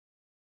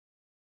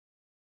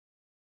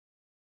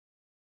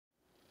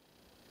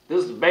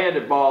This is a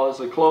Bandit ball.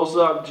 It's a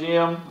close-up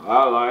gem.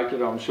 I like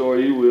it. I'm sure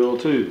you will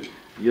too.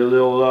 You get a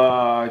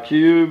little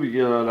cube, you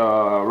get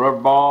a rubber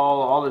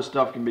ball. All this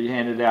stuff can be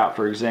handed out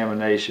for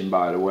examination,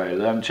 by the way.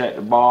 Let them check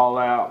the ball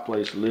out,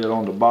 place the lid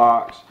on the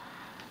box.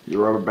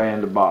 You rubber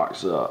band the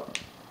box up.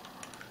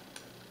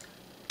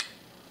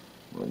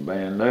 Rubber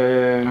band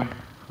there,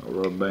 a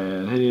rubber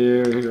band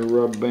here, a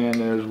rubber band,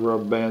 there's a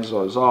rubber band,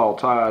 so it's all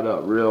tied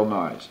up real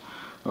nice.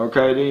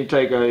 Okay, then you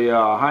take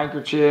a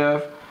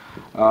handkerchief,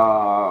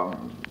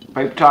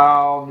 paper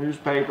towel,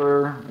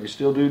 newspaper. They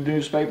still do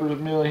newspapers,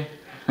 Millie?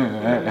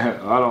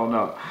 I don't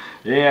know.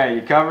 Yeah,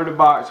 you cover the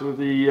box with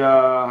the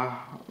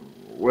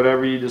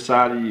whatever you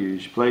decide to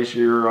use. You place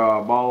your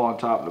ball on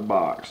top of the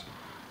box,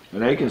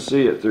 and they can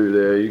see it through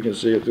there. You can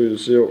see it through the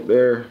silk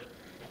there.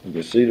 You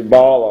can see the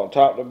ball on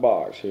top of the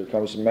box. Here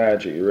comes the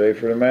magic. You ready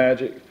for the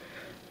magic?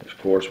 Of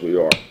course we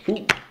are.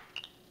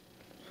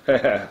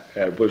 Had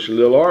to push a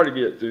little hard to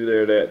get through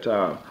there that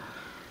time.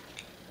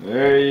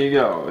 There you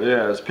go.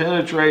 Yeah, it's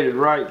penetrated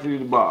right through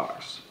the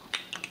box.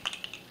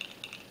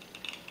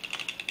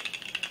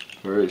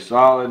 Very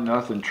solid,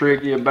 nothing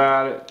tricky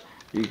about it.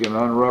 You can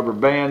unrubber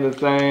band the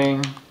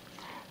thing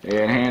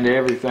and hand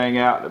everything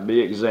out to be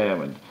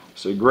examined.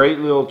 It's a great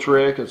little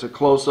trick. It's a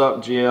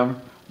close-up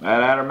gem.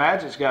 Madhatter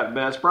Magic's got the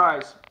best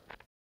price.